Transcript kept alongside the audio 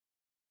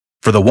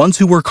For the ones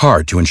who work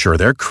hard to ensure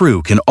their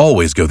crew can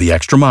always go the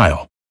extra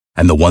mile,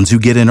 and the ones who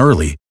get in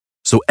early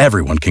so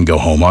everyone can go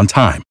home on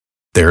time,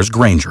 there's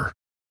Grainger,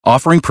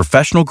 offering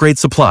professional-grade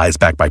supplies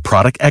backed by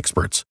product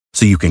experts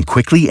so you can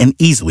quickly and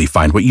easily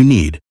find what you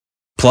need.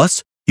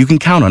 Plus, you can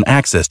count on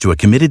access to a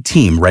committed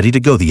team ready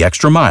to go the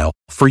extra mile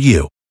for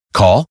you.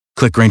 Call,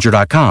 click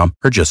Grainger.com,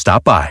 or just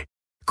stop by.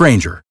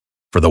 Grainger,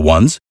 for the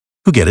ones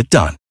who get it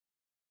done.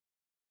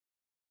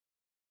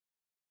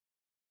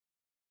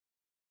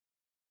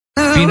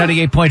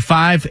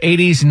 B98.5,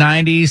 80s,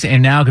 90s,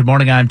 and now, good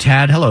morning, I'm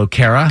Tad. Hello,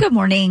 Kara. Good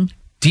morning.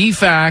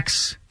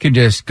 DFAX can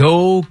just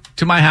go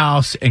to my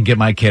house and get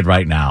my kid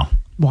right now.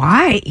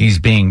 Why? He's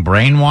being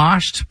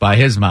brainwashed by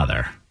his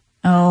mother.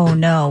 Oh,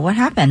 no. What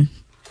happened?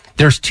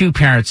 There's two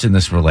parents in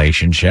this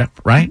relationship,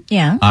 right?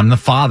 Yeah. I'm the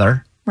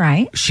father.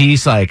 Right.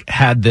 She's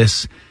had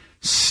this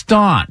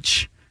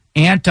staunch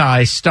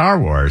anti-Star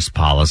Wars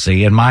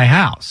policy in my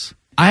house.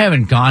 I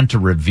haven't gone to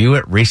review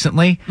it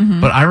recently,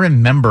 but I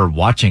remember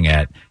watching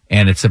it,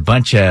 and it's a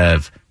bunch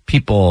of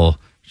people,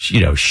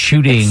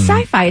 shooting. It's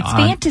sci-fi. It's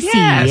fantasy.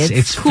 Yes,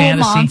 it's cool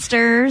fantasy.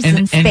 monsters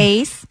and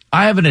space.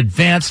 I have an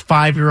advanced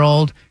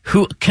 5-year-old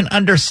who can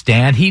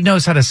understand. He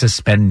knows how to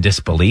suspend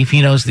disbelief.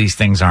 He knows these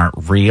things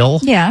aren't real.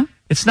 Yeah.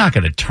 It's not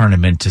going to turn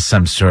him into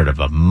some sort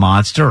of a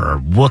monster or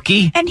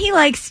Wookiee. And he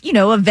likes,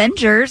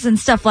 Avengers and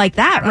stuff like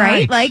that,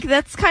 right? Like,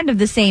 that's kind of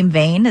the same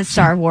vein as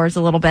Star Wars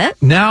a little bit.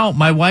 Now,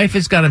 my wife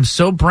has got him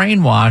so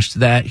brainwashed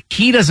that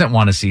he doesn't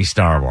want to see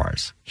Star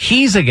Wars.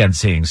 He's against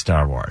seeing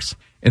Star Wars.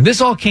 And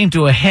this all came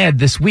to a head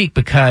this week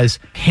because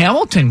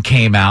Hamilton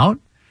came out,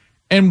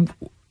 and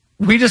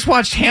we just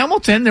watched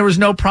Hamilton. There was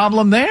no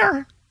problem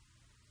there.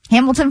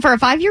 Hamilton for a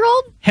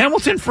 5-year-old?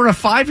 Hamilton for a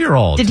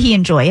 5-year-old. Did he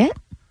enjoy it?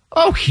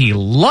 Oh, he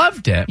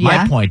loved it. Yeah.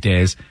 My point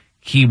is,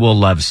 he will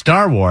love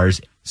Star Wars.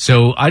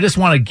 So I just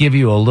want to give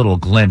you a little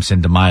glimpse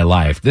into my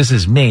life. This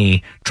is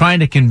me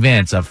trying to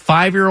convince a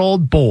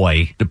 5-year-old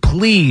boy to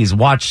please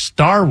watch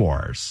Star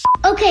Wars.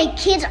 Okay,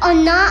 kids are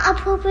not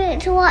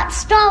appropriate to watch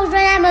Star Wars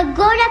when I'm a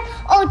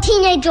grown-up or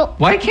teenager.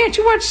 Why can't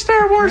you watch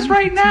Star Wars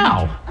right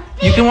now?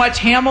 You can watch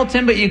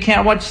Hamilton, but you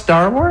can't watch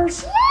Star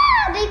Wars?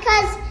 Yeah,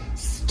 because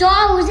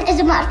Star Wars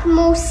is much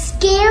more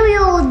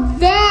scarier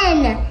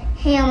than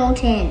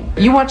Hamilton.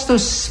 You watch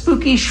those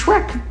spooky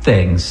Shrek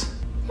things.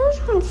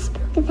 Those weren't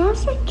spooky. That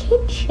was a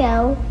kid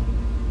show.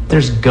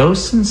 There's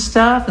ghosts and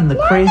stuff and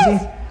the crazy...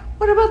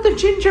 What about the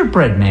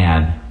gingerbread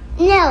man?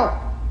 No,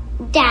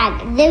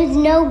 Dad, there's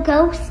no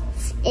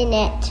ghosts in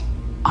it.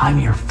 I'm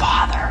your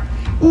father.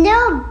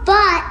 No,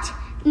 but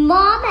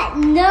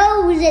Mom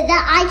knows that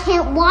I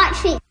can't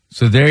watch it.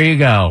 So there you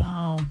go.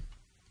 Oh,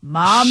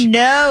 Mom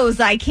knows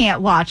I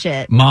can't watch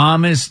it.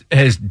 Mom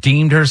has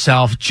deemed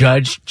herself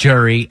judge,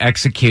 jury,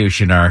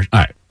 executioner.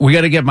 All right, we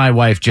got to get my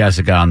wife,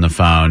 Jessica, on the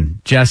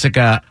phone.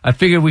 Jessica, I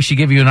figured we should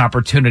give you an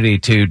opportunity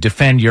to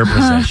defend your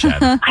position.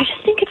 I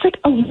just think it's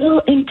a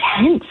little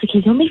intense.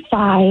 He's only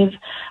 5.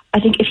 I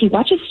think if he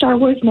watches Star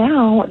Wars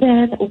now,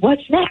 then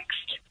what's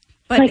next?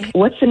 But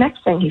what's the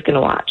next thing he's going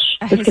to watch?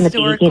 A It's going to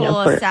be, historical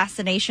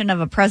assassination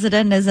of a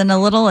president isn't a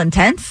little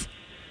intense?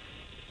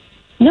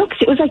 No,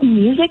 because it was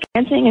music,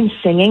 dancing, and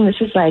singing. This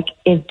is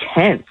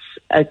intense.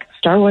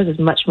 Star Wars is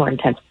much more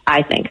intense,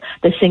 I think.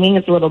 The singing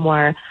is a little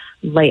more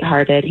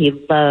lighthearted. He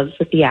loves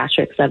the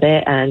theatrics of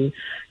it, and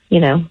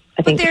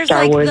I think there's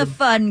Star Wars. The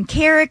fun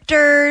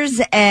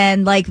characters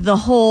and the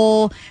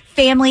whole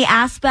family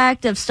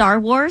aspect of Star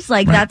Wars.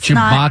 That's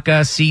not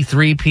Chewbacca,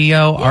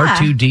 C-3PO, Yeah.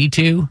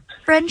 R2-D2.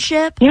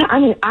 friendship. Yeah,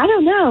 I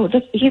don't know.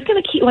 He's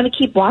going to want to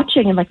keep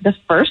watching, and the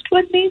first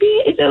one maybe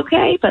is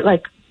okay, but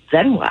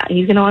then what?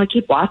 He's going to want to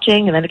keep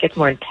watching, and then it gets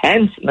more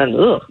intense, and then,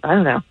 I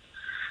don't know.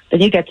 Then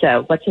you get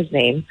to, what's his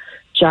name?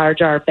 Jar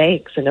Jar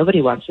Banks, and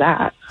nobody wants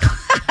that.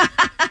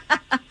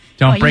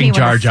 Don't you bring may wanna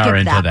Jar Jar skip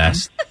into that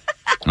this.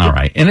 All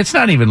right. And it's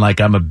not even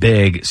I'm a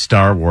big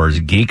Star Wars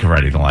geek or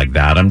anything like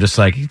that. I'm just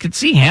you can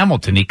see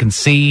Hamilton. You can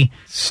see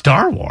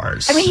Star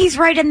Wars. I mean, he's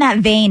right in that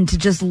vein to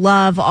just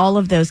love all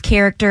of those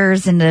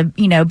characters and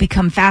to,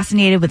 become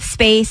fascinated with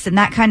space and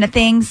that kind of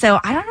thing. So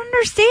I don't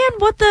understand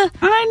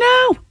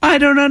I know. I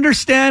don't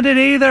understand it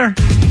either.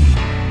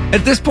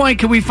 At this point,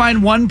 can we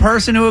find one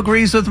person who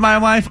agrees with my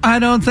wife? I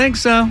don't think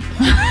so.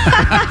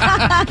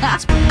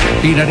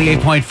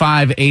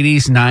 B98.5,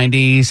 80s,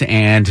 90s,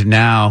 and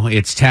now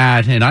it's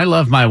Tad. And I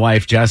love my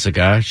wife,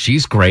 Jessica.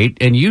 She's great.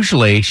 And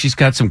usually she's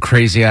got some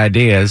crazy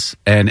ideas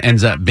and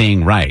ends up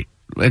being right.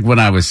 When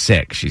I was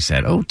sick, she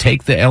said,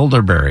 take the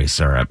elderberry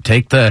syrup.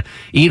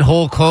 Eat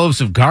whole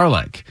cloves of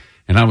garlic.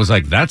 And I was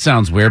like, that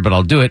sounds weird, but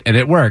I'll do it. And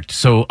it worked.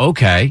 So,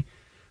 okay.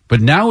 But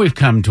now we've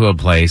come to a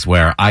place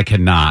where I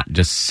cannot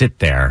just sit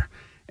there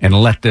and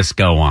let this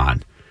go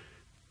on.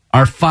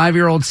 Our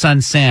 5-year-old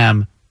son,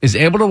 Sam, is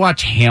able to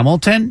watch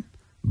Hamilton,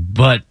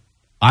 but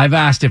I've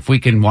asked if we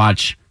can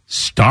watch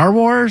Star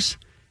Wars,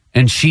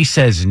 and she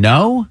says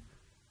no.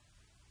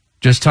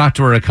 Just talked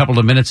to her a couple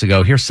of minutes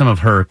ago. Here's some of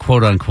her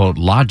quote-unquote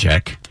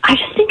logic. I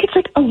just think it's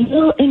a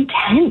little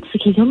intense.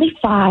 He's only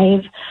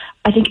 5.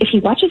 I think if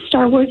he watches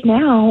Star Wars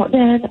now,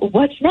 then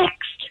what's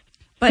next?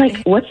 But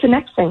like, what's the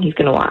next thing he's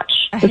going to watch?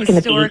 a It's going to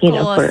be,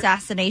 historical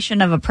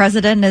assassination of a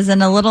president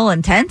isn't a little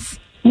intense?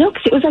 No,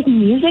 because it was like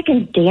music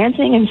and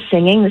dancing and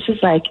singing. This is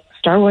like,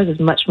 Star Wars is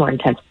much more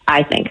intense,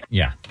 I think.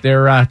 Yeah,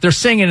 they're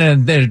singing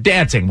and they're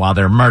dancing while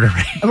they're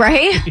murdering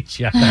Right?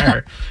 each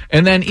other.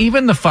 And then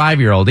even the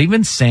 5-year-old,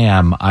 even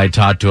Sam, I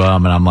talked to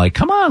him and I'm like,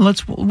 come on,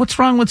 what's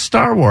wrong with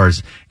Star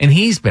Wars? And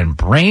he's been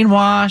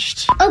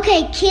brainwashed.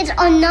 Okay, kids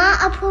are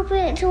not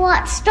appropriate to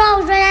watch Star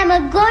Wars when I'm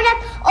a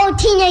grown-up or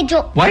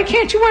teenager. Why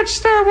can't you watch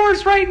Star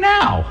Wars right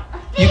now?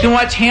 You can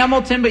watch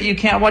Hamilton, but you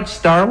can't watch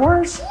Star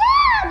Wars?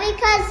 Yeah,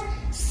 because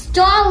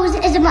Star Wars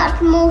is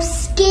much more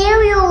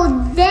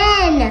scarier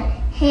than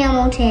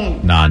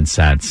Hamilton.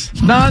 Nonsense.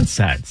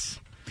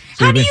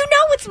 How do you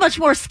know it's much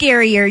more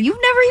scarier? You've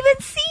never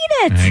even seen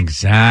it.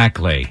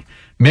 Exactly.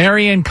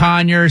 Marion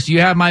Conyers,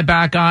 you have my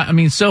back on. I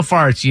mean, so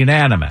far it's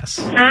unanimous.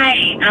 Hi.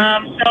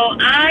 So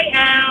I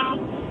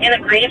am in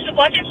agreement with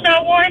watching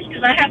Star Wars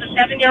because I have a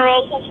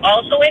 7-year-old who's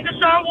also into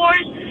Star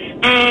Wars,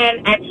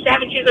 and at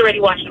 7 she's already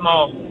watched them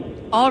all.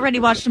 Already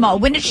watched them all.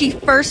 When did she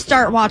first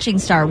start watching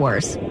Star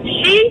Wars?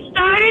 She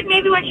started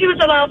maybe when she was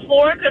about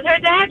 4 because her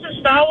dad's a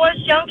Star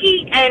Wars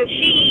junkie, and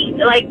she,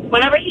 like,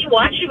 whenever he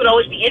watched, she would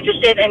always be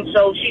interested, and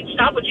so she'd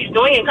stop what she's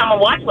doing and come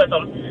and watch with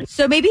him.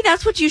 So maybe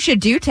that's what you should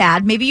do,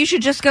 Tad. Maybe you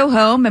should just go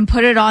home and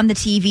put it on the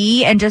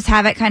TV and just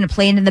have it kind of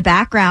playing in the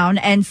background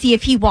and see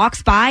if he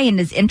walks by and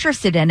is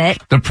interested in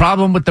it. The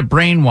problem with the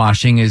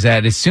brainwashing is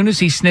that as soon as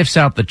he sniffs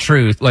out the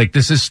truth, like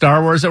this is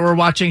Star Wars that we're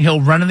watching,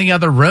 he'll run in the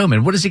other room.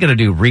 And what is he going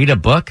to do? Read a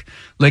book?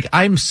 Like,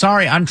 I'm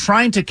sorry. I'm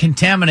trying to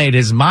contaminate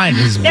his mind.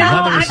 His No,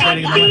 mother is I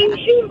mean,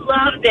 she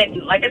loved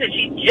it. Like I said,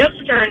 she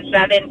just turned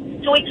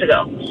 7 2 weeks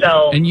ago.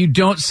 So, And you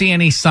don't see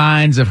any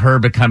signs of her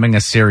becoming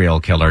a serial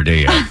killer, do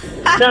you?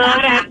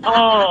 not at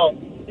all.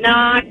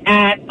 Not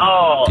at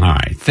all. All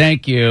right.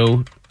 Thank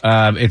you.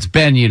 It's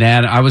been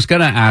unanimous. I was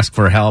going to ask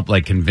for help,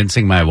 like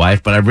convincing my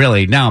wife, but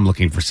now I'm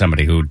looking for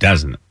somebody who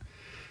doesn't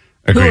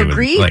agree. Who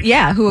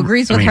agrees? Who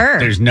agrees with her?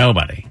 There's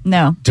nobody.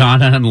 No.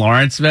 Donna in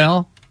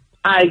Lawrenceville?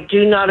 I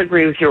do not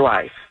agree with your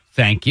wife.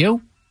 Thank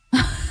you.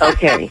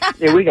 Okay,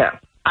 there we go.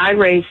 I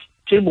raised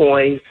 2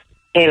 boys,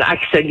 and I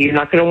said, you're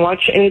not going to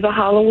watch any of the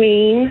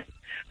Halloween,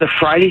 the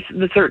Friday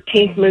the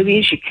 13th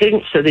movies. You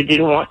couldn't, so they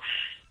didn't watch.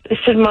 They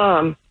said,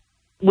 Mom,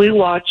 we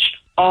watched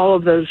all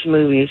of those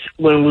movies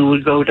when we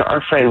would go to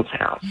our friend's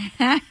house.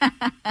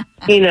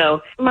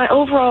 My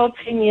overall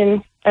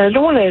opinion, and I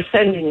don't want to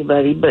offend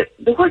anybody, but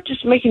they were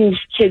just making these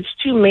kids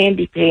too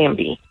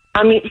mamby-pamby.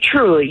 I mean,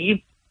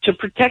 truly, to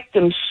protect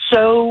them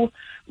so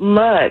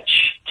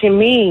much, to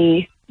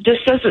me,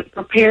 just doesn't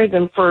prepare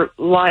them for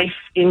life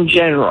in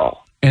general.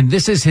 And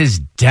this is his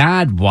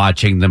dad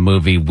watching the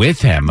movie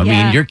with him. I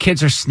mean, your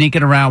kids are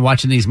sneaking around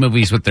watching these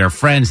movies with their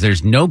friends.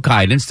 There's no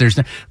guidance.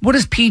 What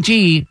does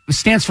PG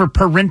stands for?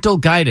 Parental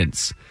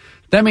guidance.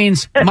 That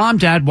means mom,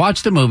 dad,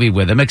 watch the movie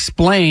with him.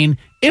 Explain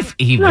if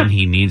even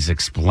he needs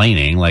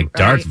explaining. Like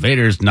Darth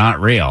Vader's not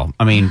real.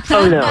 I mean,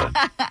 oh no,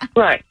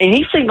 right? And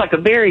he seemed like a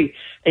very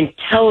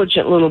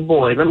intelligent little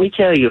boy. Let me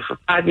tell you, for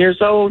 5 years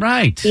old,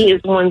 right? He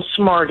is one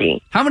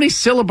smarty. How many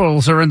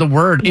syllables are in the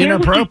word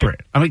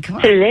inappropriate? I mean, come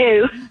on.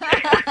 Hello.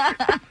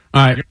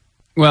 All right.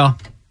 Well,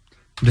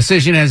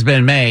 decision has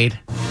been made.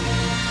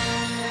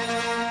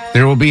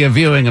 There will be a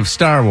viewing of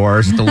Star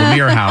Wars at the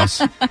Lemire House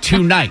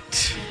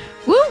tonight.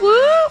 Woo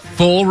woo!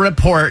 Full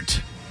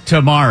report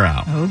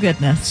tomorrow. Oh,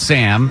 goodness.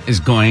 Sam is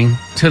going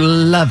to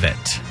love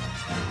it.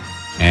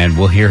 And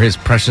we'll hear his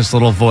precious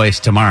little voice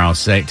tomorrow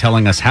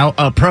telling us how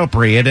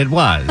appropriate it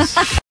was.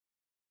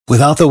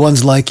 Without the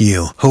ones like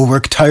you, who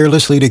work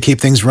tirelessly to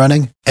keep things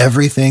running,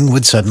 everything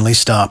would suddenly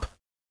stop.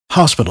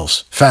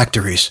 Hospitals,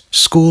 factories,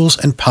 schools,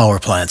 and power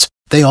plants,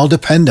 they all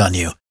depend on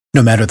you.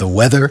 No matter the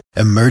weather,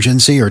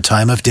 emergency, or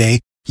time of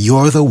day,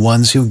 you're the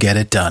ones who get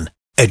it done.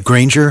 At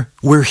Grainger,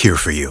 we're here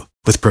for you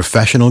with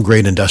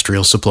professional-grade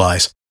industrial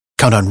supplies.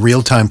 Count on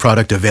real-time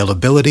product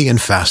availability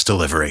and fast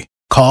delivery.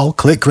 Call,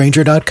 click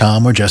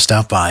Grainger.com, or just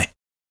stop by.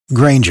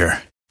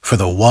 Grainger, for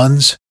the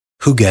ones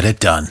who get it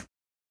done.